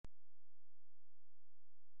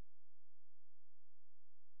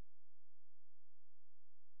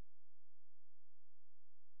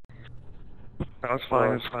No, it's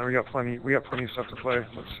fine, it's fine. We got plenty of stuff to play.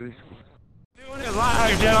 Let's see. Doing it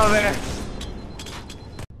live down there.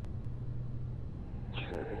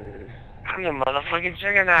 I'm the motherfucking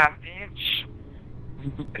juggernaut, bitch.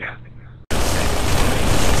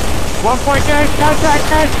 1 point, guys, contact,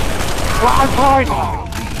 guys. 1 point.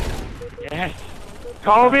 Yes.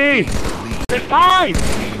 Kobe. It's time.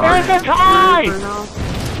 There's the time.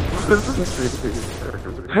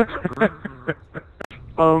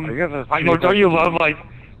 I know. Don't you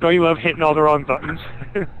love hitting all the wrong buttons?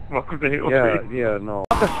 Welcome to Halo 3. Yeah, no.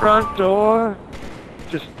 Out the front door.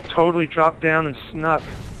 Just totally drop down and snuck.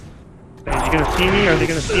 Is he gonna see me? Are they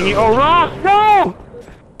gonna see me? Oh, Ross! No!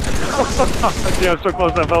 Yeah, I'm so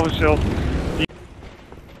close to that velvet shield.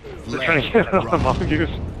 They're trying to get out of the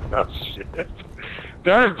mongoose. Oh, shit.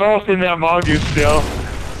 They're both in that mongoose still.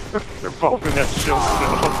 They're both in that shield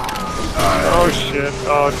still. Oh, shit.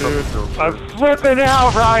 Oh, dude. I'm flipping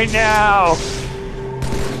out right now!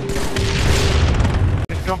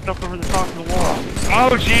 He's jumping up over the top of the wall.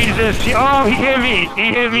 Oh, Jesus! He hit me!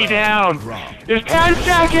 He hit me down! There's 10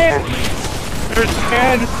 seconds! There's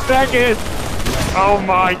 10 seconds! Oh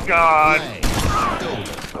my god!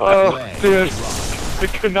 Oh, dude.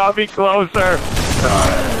 It could not be closer!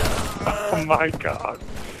 Oh my god.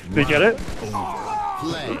 Did you get it?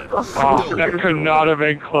 Oh, that could not have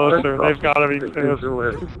been closer. They've got to be pissed. Oh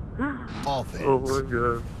my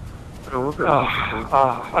god.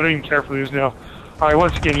 I don't even care if we lose now. Alright,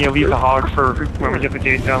 once again, you leave the hog for when we get the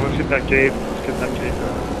gate down. Let's hit that gate. Let's get that gate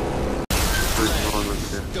down.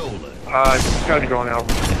 It's gotta be going out,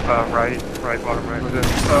 right, bottom right.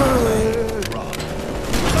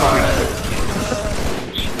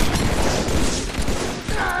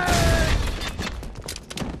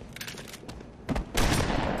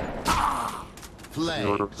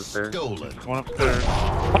 Flag stolen. Going upstairs.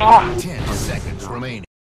 10 seconds remaining.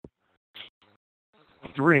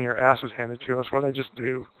 We're getting our asses handed to us. What did I just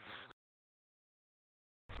do?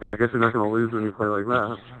 I guess you're not gonna lose when you play like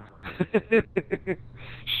that.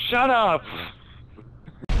 Shut up!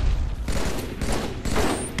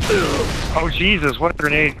 Oh Jesus, what a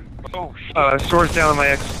grenade. Oh, swords down on my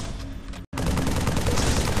X.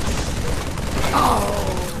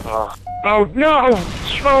 Oh no!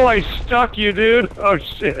 Oh, I stuck you, dude! Oh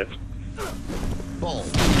shit. Ball.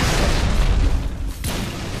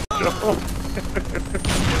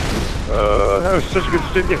 That was such a good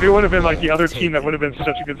stick. If it would have been like the other team, that would have been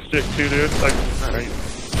such a good stick too, dude. Like, alright.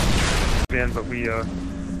 But we,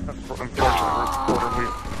 unfortunately,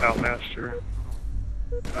 outmatched her.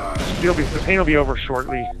 The pain will be over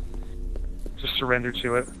shortly. Just surrender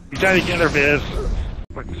to it. You gotta get her, Biz.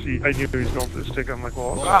 Like, see, I knew he was going for the stick. I'm like,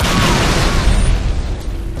 well,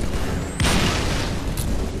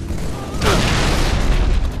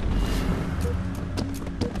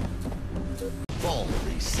 Ball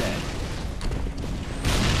reset.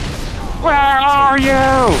 Where are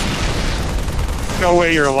you? No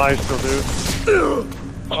way you're alive still, dude.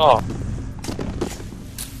 Oh.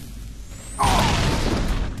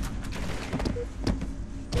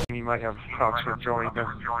 He might have Oxford joined them.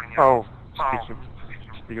 Oh,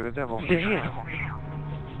 speak of the devil. Yeah.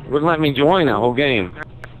 Wouldn't let me join the whole game.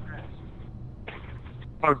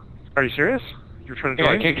 Oh, are you serious? You're trying to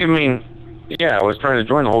join? Yeah, I was trying to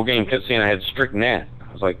join the whole game, kept saying I had strict NAT.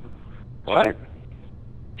 I was like, what?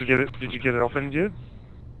 Did you get it open, dude?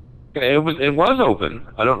 It was open.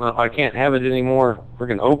 I don't know. I can't have it any more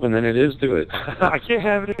freaking open than it is to it. I can't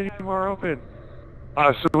have it any more open.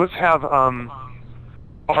 So let's have our.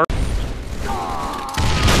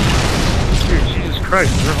 Dude, Jesus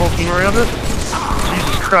Christ! Is there a whole team around us?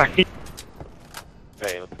 Jesus Christ!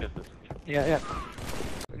 Hey, let's get this. Yeah.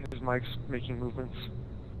 And there's Mike's making movements.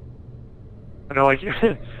 I know, like,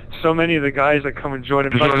 so many of the guys that come and join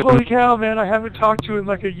him, like, holy cow, man, I haven't talked to you in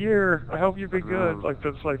like a year. I hope you've been good. Like,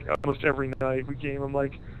 that's like almost every night we game. I'm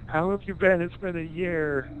like, how have you been? It's been a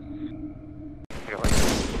year. You know, like,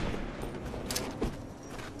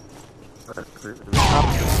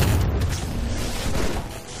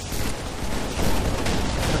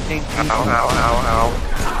 ow.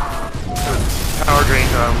 Power drain,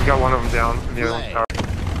 we got one of them down, and the other one's power.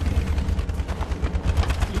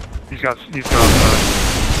 He's got the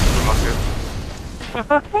bucket.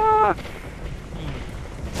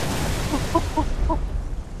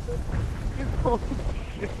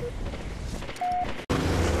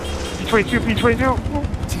 P22.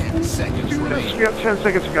 10 seconds remaining. We got 10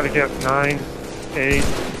 seconds. We gotta get 9, 8, 7,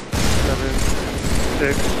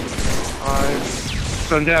 6, 5.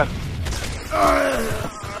 Sudden death.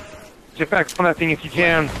 Get back on that thing if you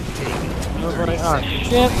can. Oh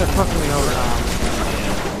shit, they're fucking me over.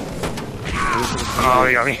 Oh,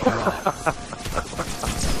 he got me.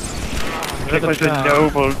 It was a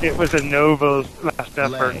noble. It was a noble last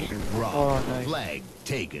effort. Flag dropped. Oh, nice. Flag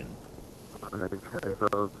taken. Okay,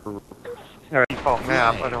 so Alright, default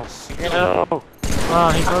map. I don't. No. Oh,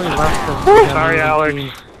 he's already left the... Sorry, Alex.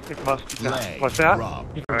 It must be done. Flag What's that?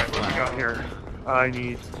 dropped. Alright, what we got here? I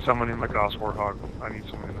need someone in my Gauss Warthog. I need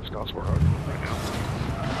someone in this Gauss Warthog right now.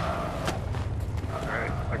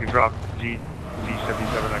 Alright, I can drop G77,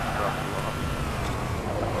 I can drop you off.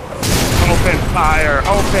 Open fire!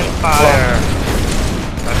 Open fire!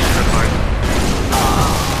 That's a good line.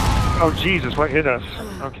 Oh Jesus, what hit us?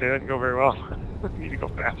 Okay, that didn't go very well. We need to go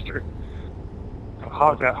faster.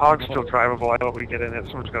 That hog's still drivable. I hope we get in it.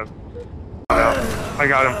 Someone's gonna... I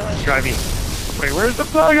got him. Drive me. Wait, where's the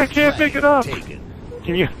plug? I can't pick it up. Taken.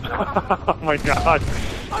 Can you? Oh my God!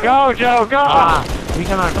 Go, Joe, go! Ah, we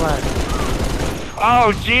cannot flag.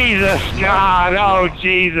 Oh Jesus, God! Oh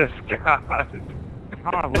Jesus, God!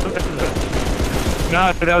 Ah, what is this?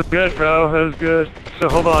 No, that was good, bro. That was good. So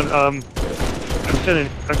hold on. I'm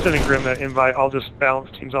sending Grim that invite. I'll just balance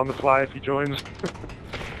teams on the fly if he joins.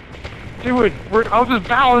 Dude, I'll just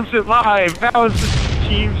balance it live. Balance the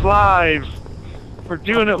teams live. We're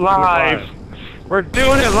doing it live. We're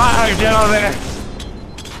doing it live, gentlemen.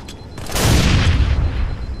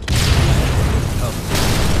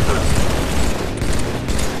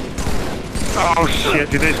 Oh shit,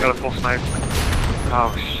 dude, they just got a full snipe.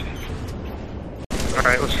 Oh shit.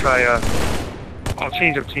 Alright, let's try, I'll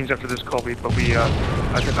change up teams after this Colby, but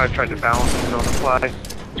I tried to balance things on the fly.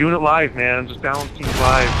 Doing it live, man, just balance teams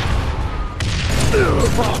live.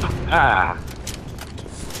 Ah.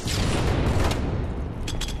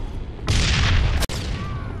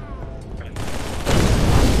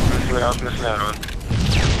 Let's see what else missing out on.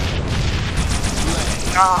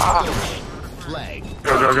 Ah! Flag.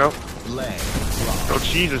 Go, go, go. Flag. Oh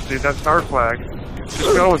Jesus, dude, that's our flag.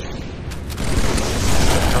 Just go.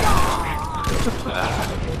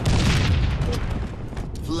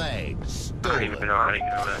 Flag. I don't even know how to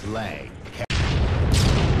get over that. Flag.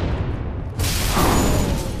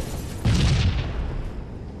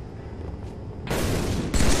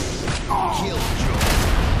 Killjoy.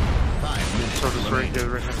 5 minutes. So just right here,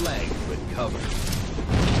 right here. Flag recovered.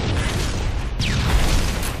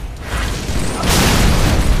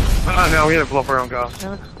 Ah, no, we had to blow up our own gas.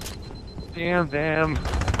 Damn them.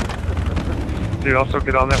 Dude, also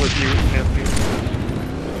get on that with you, Nancy.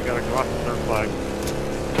 You gotta go off the third flag.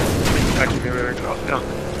 Actually, maybe I can go off now.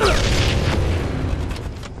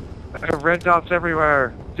 I have red dots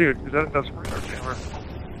everywhere. Dude, that's our camera.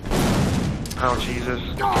 Oh, Jesus.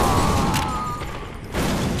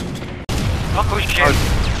 Oh, shit.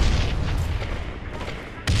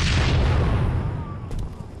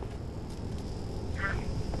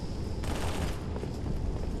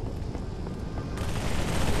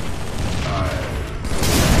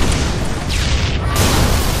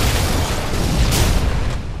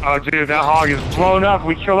 Oh, dude, that hog is blown up.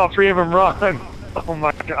 We killed all 3 of them. Run. Oh,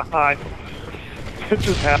 my God. It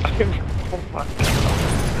just happened. Oh, my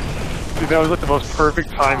God. Dude, that was like the most perfect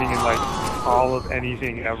timing in, like, all of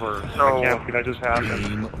anything ever. So, I can't believe that just happened.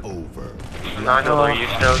 Game over. Nondual, are you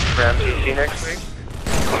stoked for MTC next week?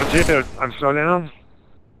 Oh, dude, I'm so down.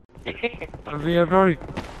 I've already...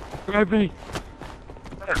 Grab me.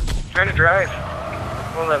 Trying to drive.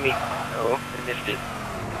 Won't let me. Oh, I missed it.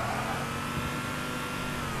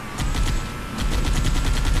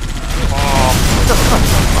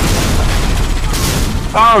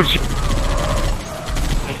 Oh, shit.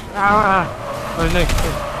 Ah! Oh, next.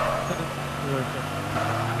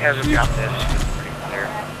 You guys have got this. It's pretty clear.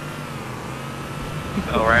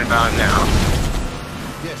 Oh, right about now.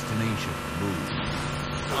 Destination moved.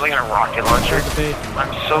 I was like a rocket launcher.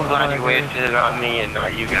 I'm so glad you wasted it on me and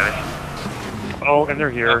not you guys. Oh, and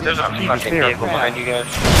they're here. Oh, there's a Jesus, fucking they are vehicle behind you guys.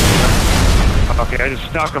 Okay, I just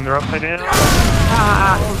stuck them. They're upside down.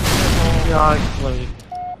 God, exploded.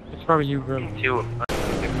 It's probably you, bro. Two.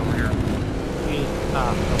 Over here.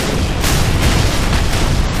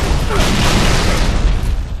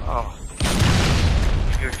 Oh.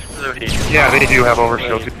 You exploded. Yeah, they do have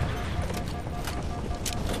overshield.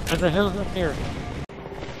 What the hell's up here?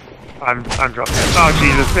 I'm dropping. Oh,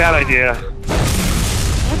 Jesus, bad idea.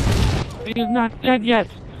 He is not dead yet.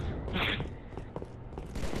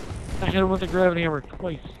 I hit him with a gravity hammer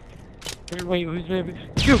twice. Wait, who's maybe?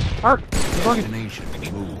 Shoot! Art! Destination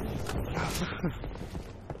moved.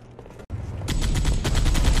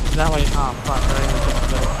 That way, oh fuck,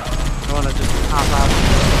 I wanna just hop out.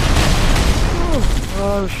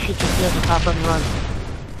 Oh shit, just have to hop and run.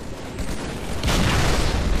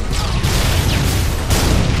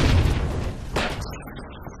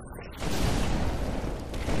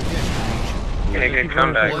 a good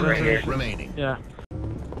comeback One right here. minute remaining. Yeah.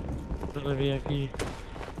 There's a VIP.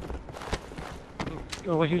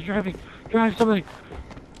 Oh, wait, he's driving. Drive somebody.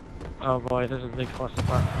 Oh boy, this is a big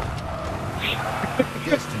clusterfuck.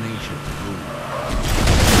 Destination move.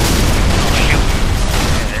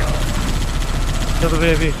 Kill the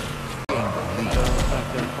VIP. Gain the lead. Back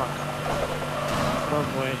there, fuck. Oh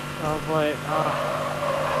boy. Oh boy.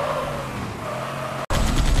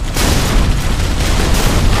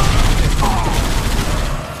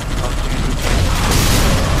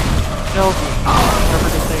 Killed me.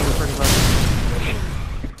 Everything saying pretty much.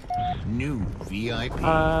 New VIP.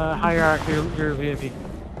 Hierarchy, you're VIP.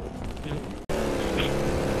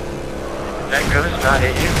 That ghost not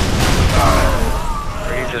hit you?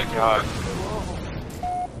 Or you just got?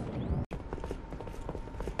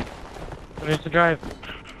 Who needs to drive?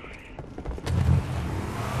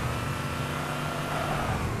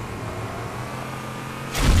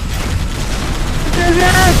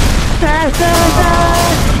 I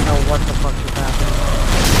don't know what the fuck is happening.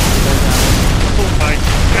 Oh my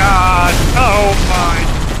god! Oh my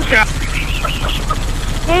god!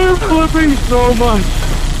 I'm flipping so much!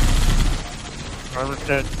 Arlen's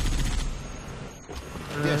dead.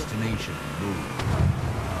 Destination move.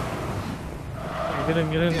 Get in,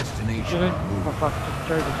 get in. Destination Get in. move. Oh fuck,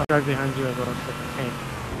 just drive behind you as well. It's like a pain.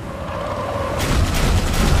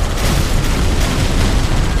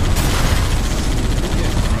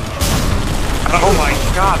 Oh my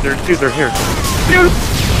god, they're here. Dude!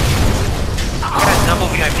 I got a double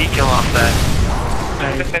VIP kill off that.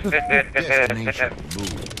 Destination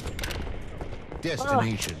move.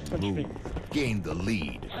 Destination move. Gain the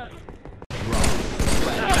lead. Drop.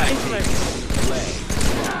 Flag.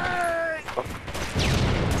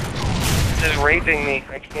 This is raping me.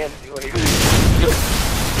 I can't do anything.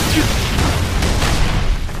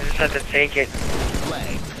 I just have to take it.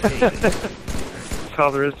 Flag taken. That's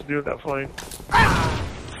all there is to do with that plane.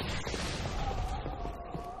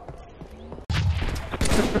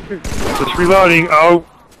 Just reloading. Oh.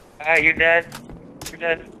 Ah, you're dead. You're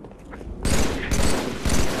dead.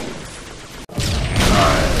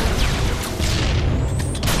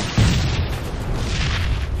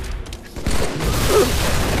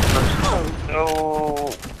 So,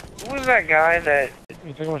 who was that guy that?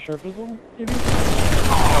 You talking about Sharp Bizzle, maybe?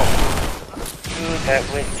 Dude that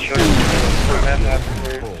went and showed us them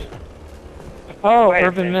afterwards. Oh, Wait a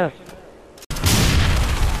Urban minute. Myth.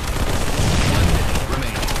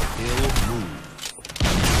 Remaining. Hill move.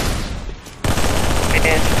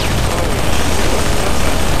 And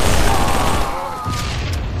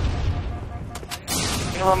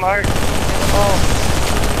Hello, Mark. Oh.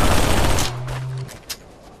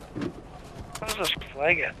 How's this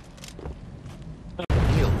flag at?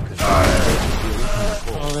 Hill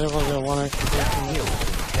contested. Oh, they will go one extra person. Hill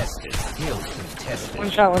contested. Hill contested. One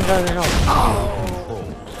shot, no.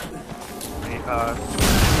 Control.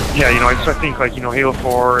 Yeah, you know, I think like, you know, Halo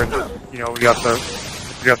 4 and, you know, we got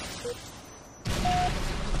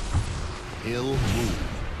Hill move.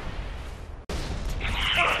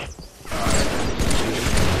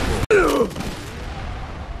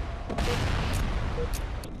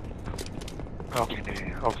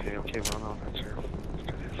 Okay, well, no, that's fair.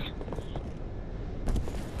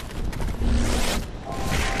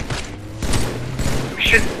 We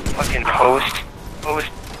should fucking post.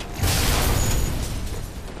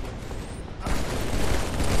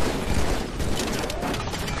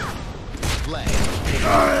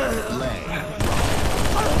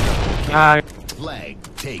 Flag. Flag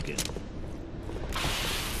taken.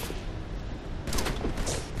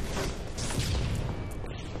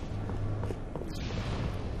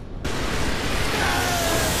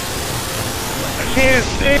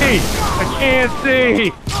 I can't see!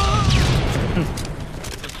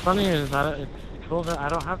 What's funny is that it's cool that I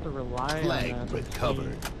don't have to rely Flag on that.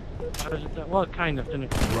 recovered. Well, kind of, didn't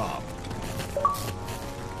it? Drop.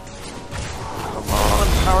 Come on,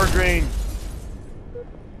 power drain.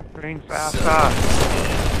 Drain faster.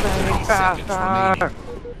 Drain faster.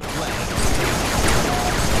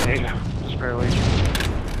 Hey, just barely.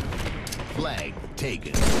 Flag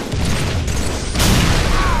taken.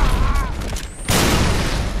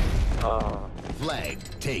 Flag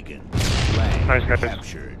taken. Flag Nice, guys.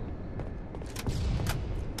 captured.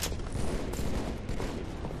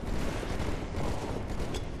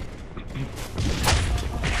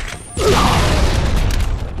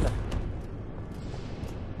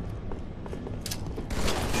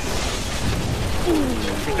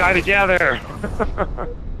 We die together.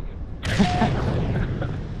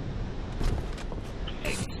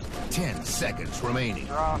 10 seconds remaining.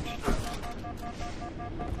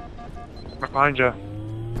 Behind you.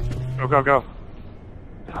 Go.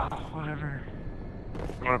 Whatever.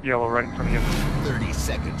 Going up yellow right in front of you. 30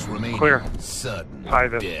 seconds remaining. Clear. Sudden Tie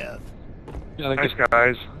this. death. Yeah, Nice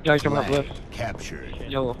guys. yeah, coming up Flag left. captured.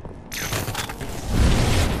 Yellow.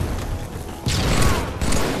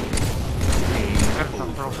 That's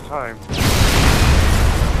not for all the time.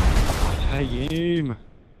 Hey, game.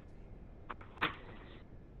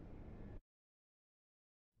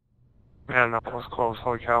 Man, that was close.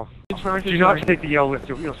 Holy cow. Do not take the yellow lift.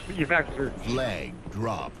 You'll back through. Flag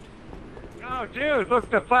dropped. Oh, dude, look,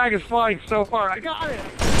 the flag is flying so far. I got it.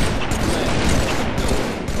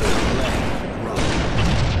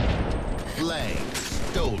 Flag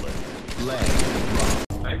stolen. Flag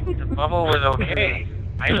dropped. I think the bubble was okay.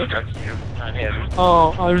 I struck you, not him.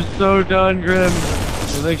 Oh, I'm so done, Grim.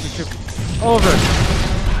 Relationship over.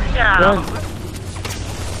 Yeah. Done.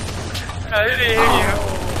 I didn't hear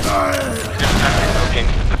you. Okay.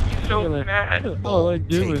 He's so mad. All I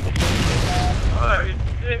do is... All I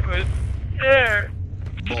did was there.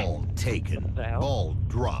 Ball taken. the hell? Ball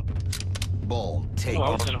dropped. Ball taken.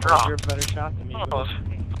 Well, You're drop. a better shot than me. Oh,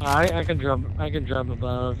 I can jump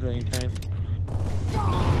above anytime.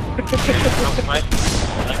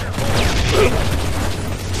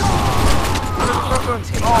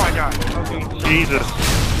 Oh my god. Okay. Jesus.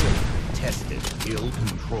 Tested. Hill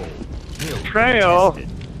control. Hill Trail. tested.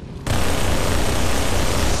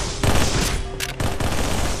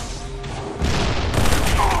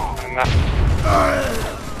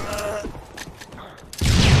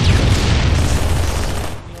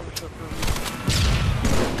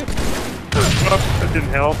 Oops, that didn't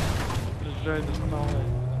help. Just trying to smell it.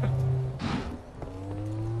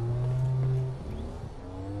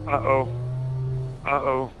 Uh-oh.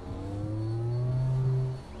 Uh-oh.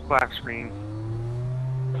 Black screen.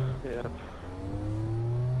 Yeah.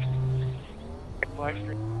 Black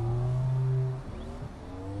screen.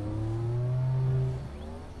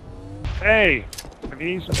 Hey! I'm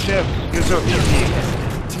eating some chips. Good so easy.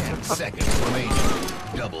 10 seconds remaining.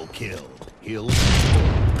 Double kill. Hill control.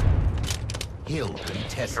 Hill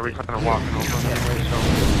contested. Are we kind of walking over them anyway, so...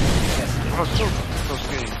 Tested. Oh, so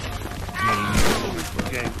skinny.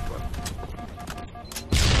 Game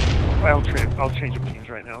over. Okay. I'll change of teams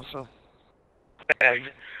right now, so...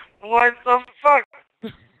 what the fuck? Who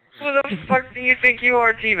the fuck do you think you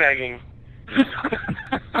are teabagging?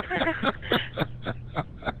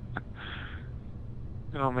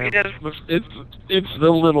 Oh, man. It's the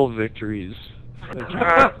little victories.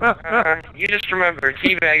 You just remember,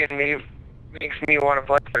 teabagging me makes me want to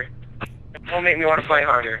play. It won't make me want to play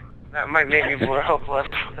harder. That might make me more hopeless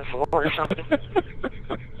or something.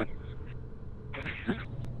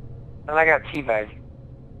 And I got teabagged.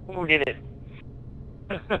 Who did it?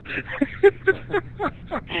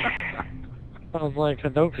 Sounds like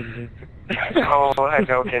Hadoken, dude. Oh,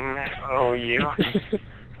 Hadoken. Oh, you.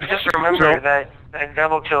 Just remember that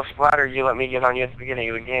double kill splatter you let me get on you at the beginning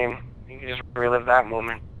of the game. You can just relive that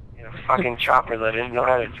moment. In a fucking chopper that didn't know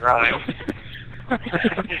how to drive.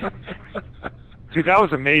 Dude, that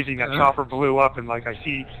was amazing. That chopper blew up, and like I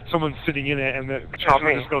see someone sitting in it, and the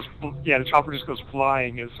chopper just goes, the chopper just goes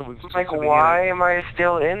flying, and someone's Like, why am I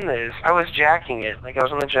still in this? I was jacking it. Like, I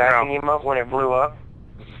was on the jacking him up when it blew up.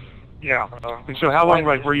 Yeah. And so how long,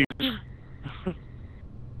 like, were you? I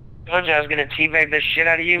told you I was gonna teabag the shit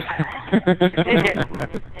out of you.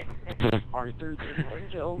 Arthur,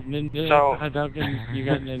 Ninja, So- Hadoken, you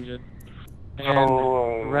got ninja. And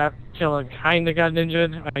So- Rap Killer kinda got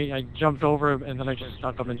ninja. I jumped over him and then I just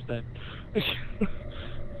stuck him instead.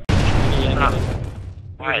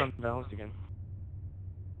 Right. Unbalanced again.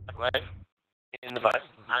 What? In the butt.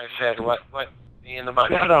 I said, what? In the butt.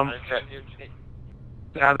 That, I said,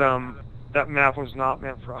 that map was not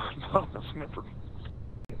meant for us. It was meant for...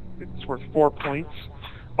 It's worth 4 points.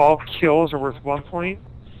 All kills are worth 1 point.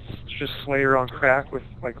 It's just Slayer on crack with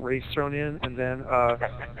like race thrown in, and then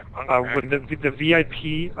when the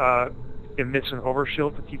VIP emits an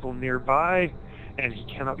overshield to people nearby, and he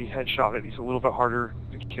cannot be headshotted. He's a little bit harder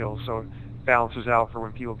to kill, so it balances out for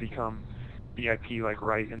when people become VIP like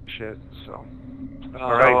right and shit. So,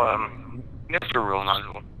 all right. Mr. Rule,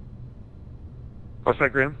 Nondual. What's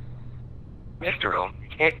that, Grim? Mr. Rule. You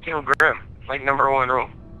can't kill Grim. It's like #1 rule.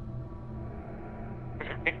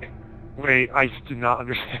 Wait, I did not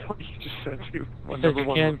understand what you just said, too. Said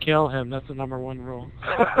you can't kill him, that's the #1 rule.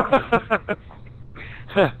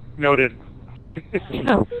 Noted.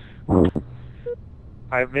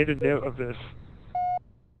 I've made a note of this.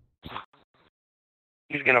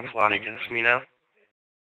 He's gonna plot against me now.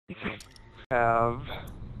 Have...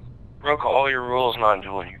 Broke all your rules,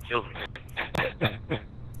 Nondual. You killed me.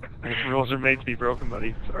 Rules are made to be broken,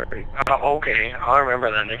 buddy. Sorry. Okay, I'll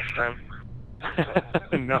remember that next time.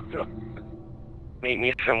 No. Make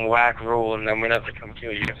me some whack rule and I'm gonna have to come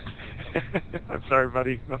kill you. I'm sorry,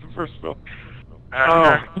 buddy. Nothing personal.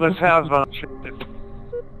 Uh, Let's have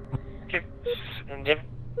chips and dip.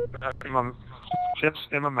 Chips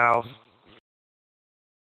in my mouth.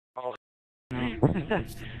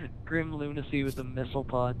 Grim lunacy with the missile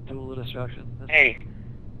pod, tool of destruction. Hey,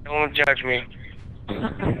 don't judge me.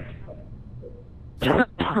 I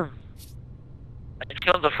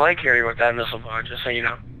killed the flight carrier with that missile pod, just so you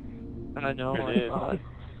know. I know, I thought.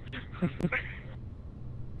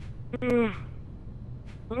 I'm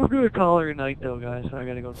gonna call her a night though, guys. I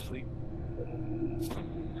gotta go to sleep.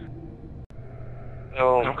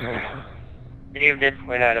 So, Okay. Dave did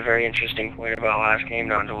point out a very interesting point about last game,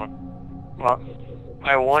 Nondual. What?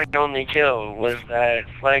 My one and only kill was that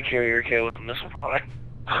flag carrier kill with the missile pod.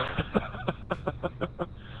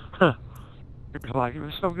 You're like, it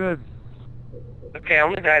was so good. Okay, I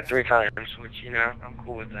only died 3 times, which, you know, I'm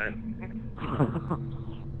cool with that.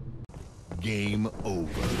 Game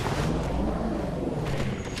over.